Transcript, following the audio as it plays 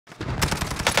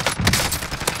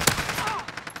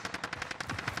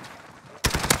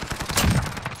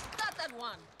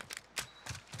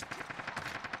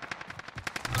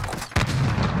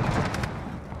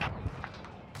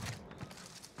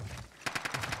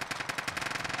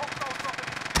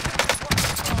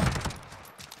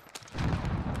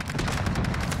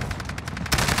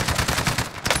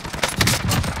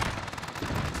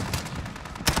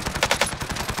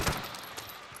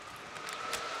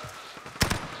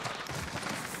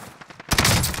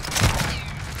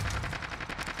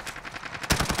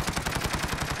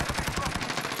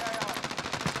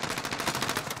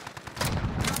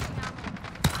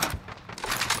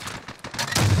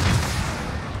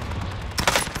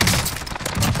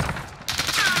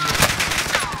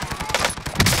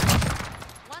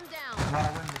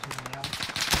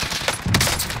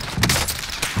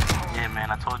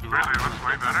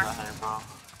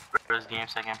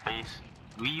second place.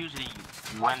 We usually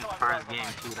win first game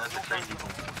too. That's the crazy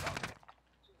thing.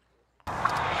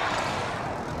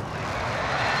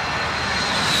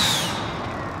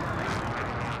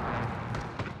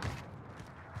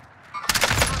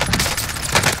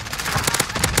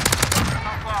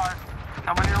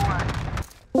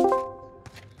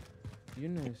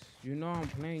 Eunice, you know I'm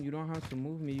playing. You don't have to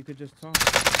move me. You could just talk.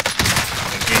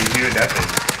 You hear that thing?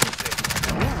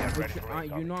 Yeah, but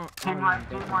you know. Team life.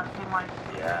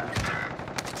 Yeah.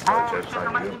 Oh, just shit,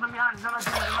 on you. no, I don't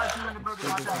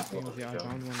want to. Yeah, I don't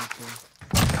want to.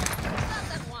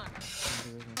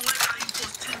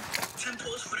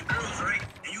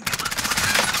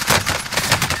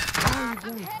 Where are you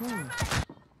going? Come.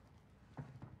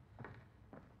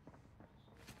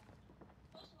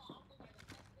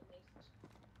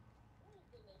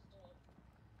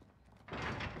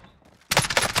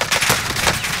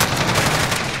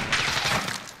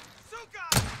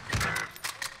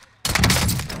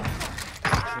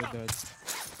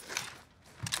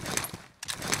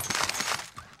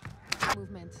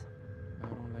 Movement. I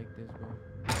don't like this, bro.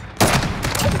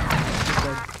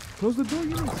 Close the door,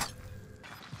 Eunice.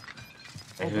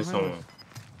 I hear someone.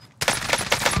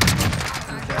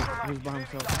 He's by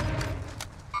himself.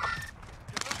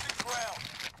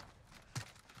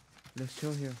 Let's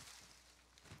chill here.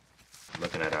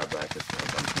 Looking at our brackets.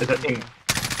 There's a team.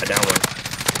 A down one.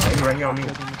 Oh, he's running on me.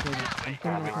 I'm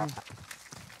coming.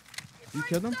 You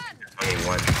killed him? Okay,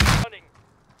 one.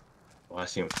 Oh, I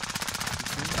see him.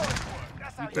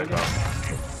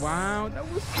 Wow, that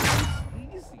was so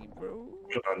easy, bro.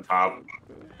 You're on top.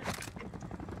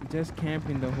 Just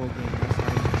camping the whole game. That's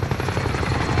how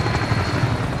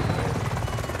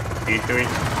D3.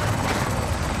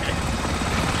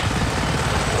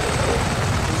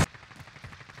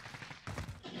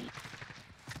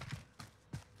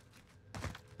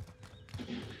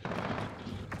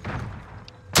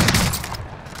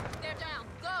 They're down.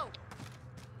 Go.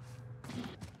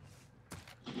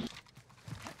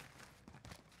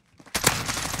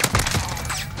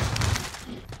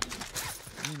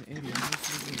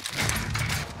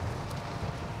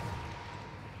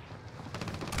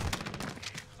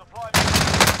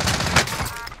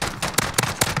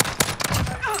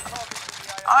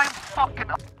 I'm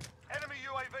fucking up. Enemy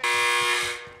UAV.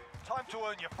 Time to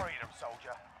earn your freedom,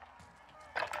 soldier.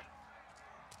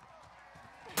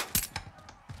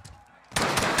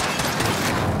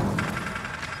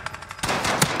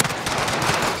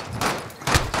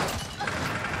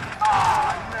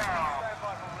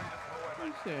 He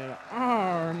said,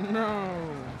 oh no.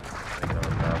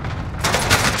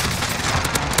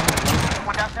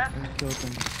 What got that? I killed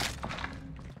him.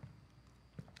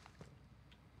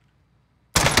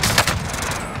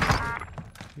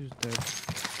 He's dead.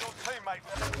 Your teammate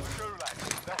was in the gulag.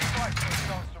 They'll fight for a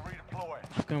chance to redeploy.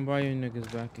 You can buy your niggas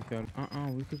back if y'all.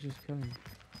 We could just kill him.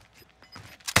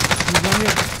 He's down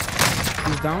here.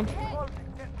 He's down.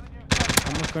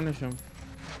 I'm gonna finish him.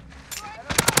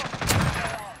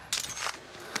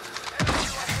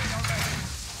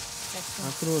 I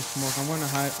threw a smoke. I'm gonna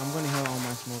hide. I'm gonna heal all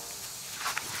my smoke.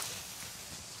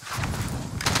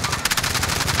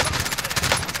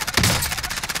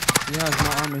 He has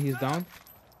my armor. He's down.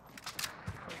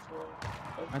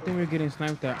 I think we're getting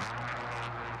sniped at.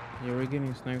 Yeah, we're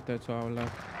getting sniped at to our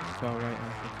left, to our right.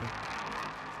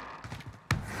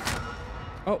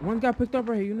 Oh, one got picked up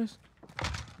right here, Eunice.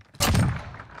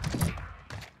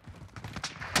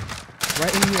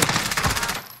 Right in here.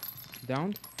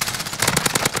 Downed.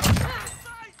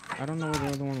 I don't know where the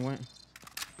other one went.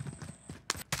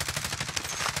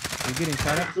 You're getting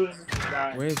shot at?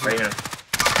 Where is he? Right here.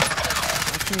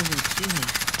 I can't even see him.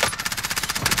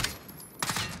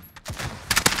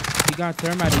 He got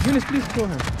thermite. Eunice, please kill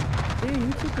him. Dang,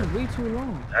 you took him way too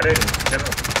long. I didn't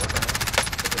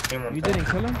kill him. You didn't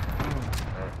kill him?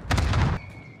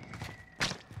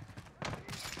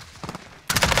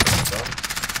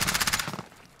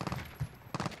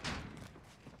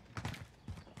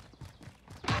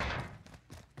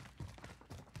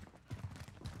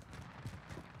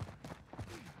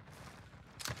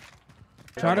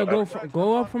 Try to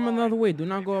go up from another way. Do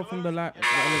not go up from the elevator.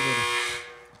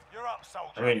 You're up,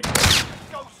 soldier. I mean,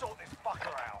 Go sort this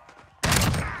fucker out.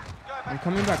 I'm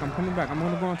coming back. I'm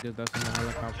gonna go on. That's in the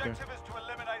helicopter. Objective is to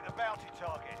eliminate the bounty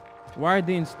target. Why are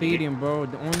they in stadium, bro?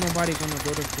 The only nobody gonna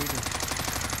go to stadium.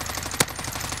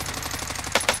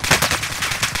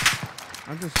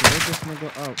 I just let this nigga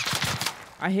up.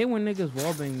 I hate when niggas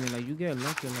wallbang me. Like, you get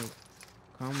lucky. Like,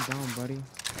 calm down, buddy.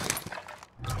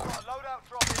 Loadout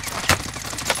drop in.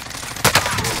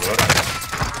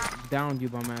 Down, you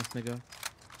bum ass nigga. You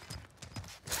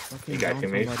Fucking got down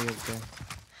your mate. somebody up there.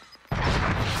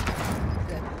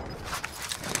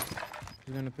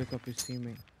 He's gonna pick up his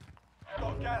teammate.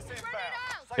 Got gas inbound.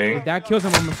 Okay. If that kills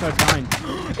him, I'm gonna start dying.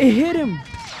 It hit him!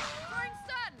 Throwing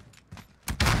stun.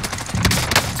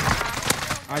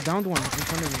 I downed one in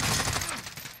front of me.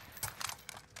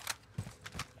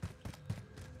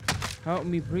 Help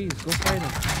me, please. Go fight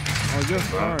him. Oh, you're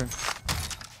far.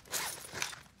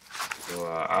 So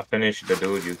I finished the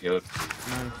dude you killed.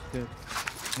 Nice, good.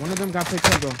 One of them got picked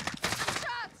up, though.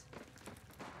 Shots.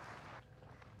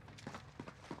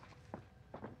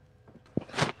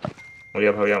 Hurry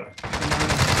up, hurry up.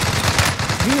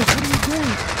 Venus, what are you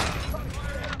doing?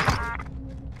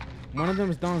 One of them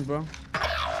is down, bro.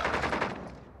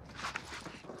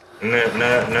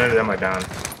 None of them are down.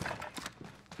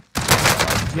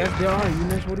 Yes, they are.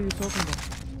 Eunice, what are you talking about?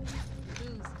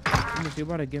 Lose. Eunice, you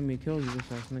about to get me killed, you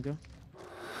this ass nigga.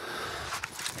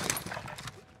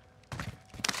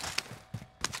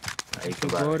 You You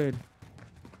goated.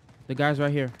 The guy's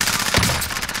right here.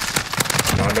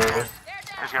 They're down.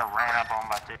 Just got ran up on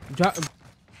by two.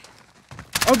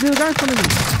 Oh, there's a guy in front of me.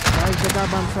 Guys, the guy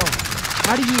by himself.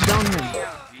 How do you down him?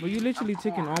 Well, you literally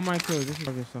taking all my kills. This is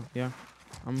yourself. Yeah,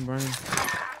 I'm running.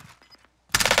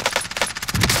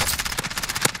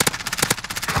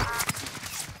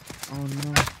 Oh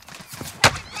no.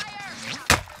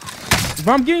 If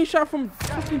I'm getting shot from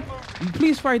fucking,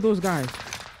 please fight those guys.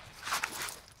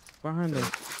 Behind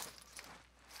us.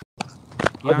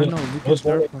 Yeah, I know. We can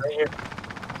start from. Right here.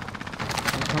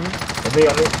 I'm coming.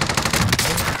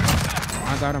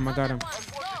 I got him.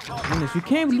 Eunice, you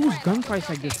can't lose gunfights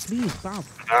like this. Please stop.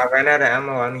 I ran out of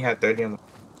ammo. I only had 30 ammo.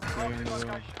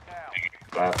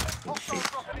 Wow.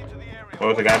 What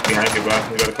was the guy behind you, bro?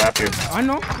 You gotta clap here. I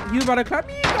know. You about to clap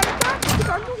me? You gotta clap me because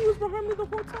I knew he was behind me the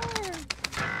whole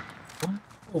time.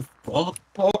 Oh, fuck.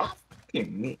 Oh,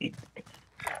 fucking me.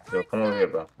 Yo, come over here,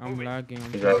 bro. I'm lagging.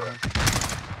 He's right.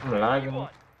 I'm lagging. I'm lagging.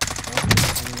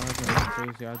 It's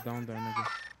crazy. I downed that nigga.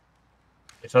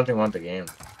 It's something wrong with the game.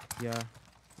 Yeah.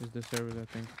 It's the servers, I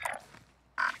think.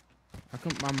 I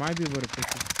might be able to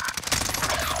fix it.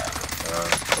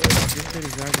 This shit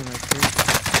is lagging like crazy.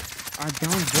 I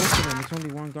downed both of them. It's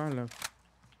only one guy left.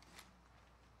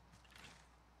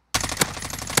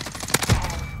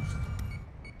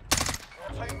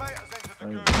 Your teammate has entered the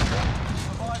group.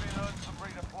 Surviving earns some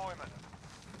redeployment.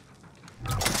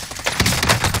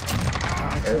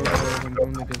 I killed all of them.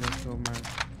 Them niggas are so mad.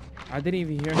 I didn't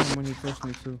even hear him when he pushed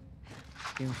me too.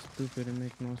 Being stupid and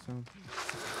make no sound.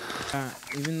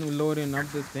 Even loading up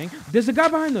the thing. There's a guy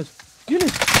behind us.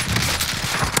 Eunice.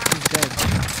 He's dead.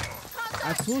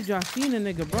 I told you I seen a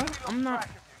nigga, bro. I'm not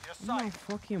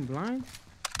fucking blind.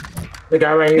 The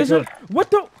guy right here. Too. What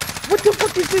the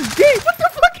fuck is this game? What the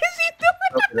fuck is he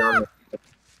doing?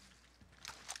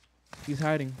 He's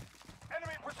hiding.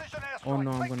 Enemy precision airstrike. Oh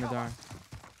no, I'm gonna die.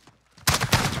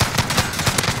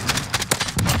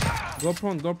 Go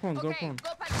prone. Okay, go patch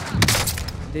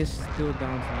up. This still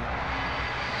down to me.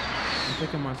 I'm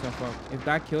picking myself up. If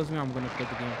that kills me, I'm gonna quit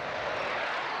the game.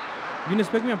 Eunice,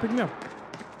 pick me up.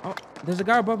 Oh, there's a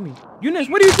guy above me. Eunice,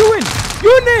 what are you doing?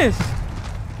 Eunice!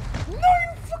 No,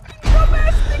 you fucking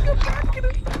dumbass nigga. Back in the...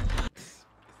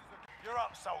 You're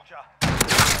up, soldier. Go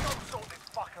sort this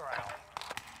fucker out.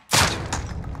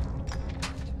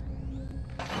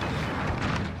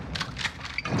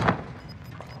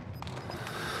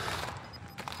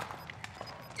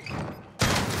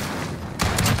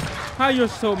 How you're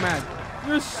so mad?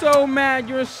 You're so mad.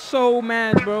 You're so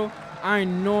mad, bro. I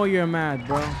know you're mad,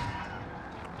 bro. Overhead.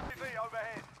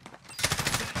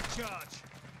 You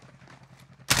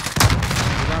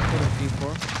got for the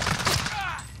C4.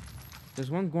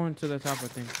 There's one going to the top, I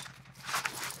think.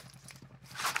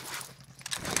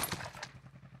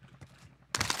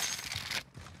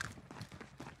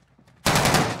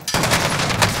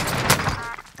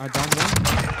 I downed one.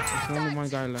 There's only one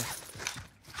guy left.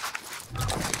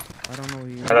 I don't know.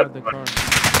 He got the car.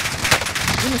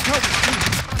 Eunice, help me, please.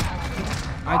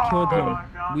 I killed him.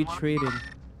 We traded.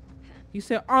 He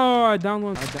said, "Oh, I downed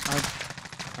one." I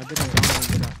didn't down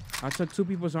one, but I took two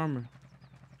people's armor.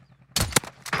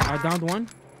 I downed one.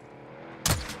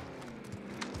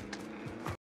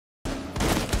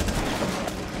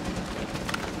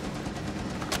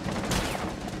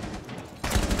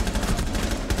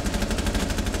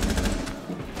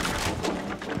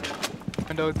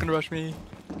 Window is gonna rush me.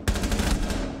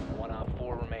 1 op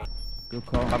 4 remain. Good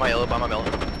call. By my yellow.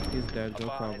 He's dead. Good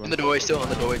call, bro. In the doorway, still in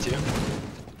the doorway too.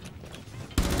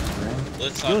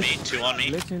 Blitz on me, 2 on me.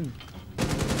 Listen.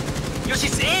 Yo,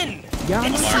 she's in! Yeah,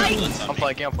 I'm Sorry, not. Blitz on I'm me.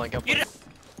 flanking.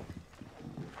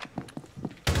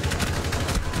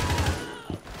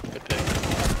 Good pick.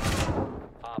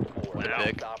 Op 4. Good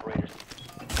pick. Operators.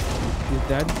 He's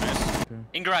dead. Okay.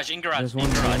 In garage, in garage, There's in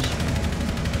one garage.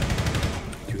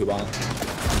 Two bomb.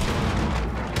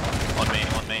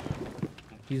 On main.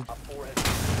 He's Op 4 has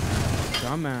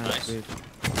dumbass, Nice. bitch.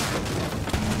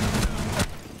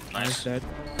 Nice Nice. dead.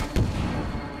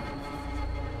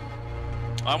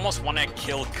 I almost want to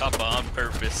kill Kappa on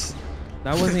purpose.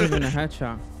 That wasn't even a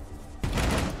headshot.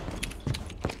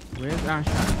 Where's Ash?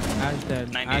 Ash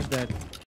dead. 90. Ash dead.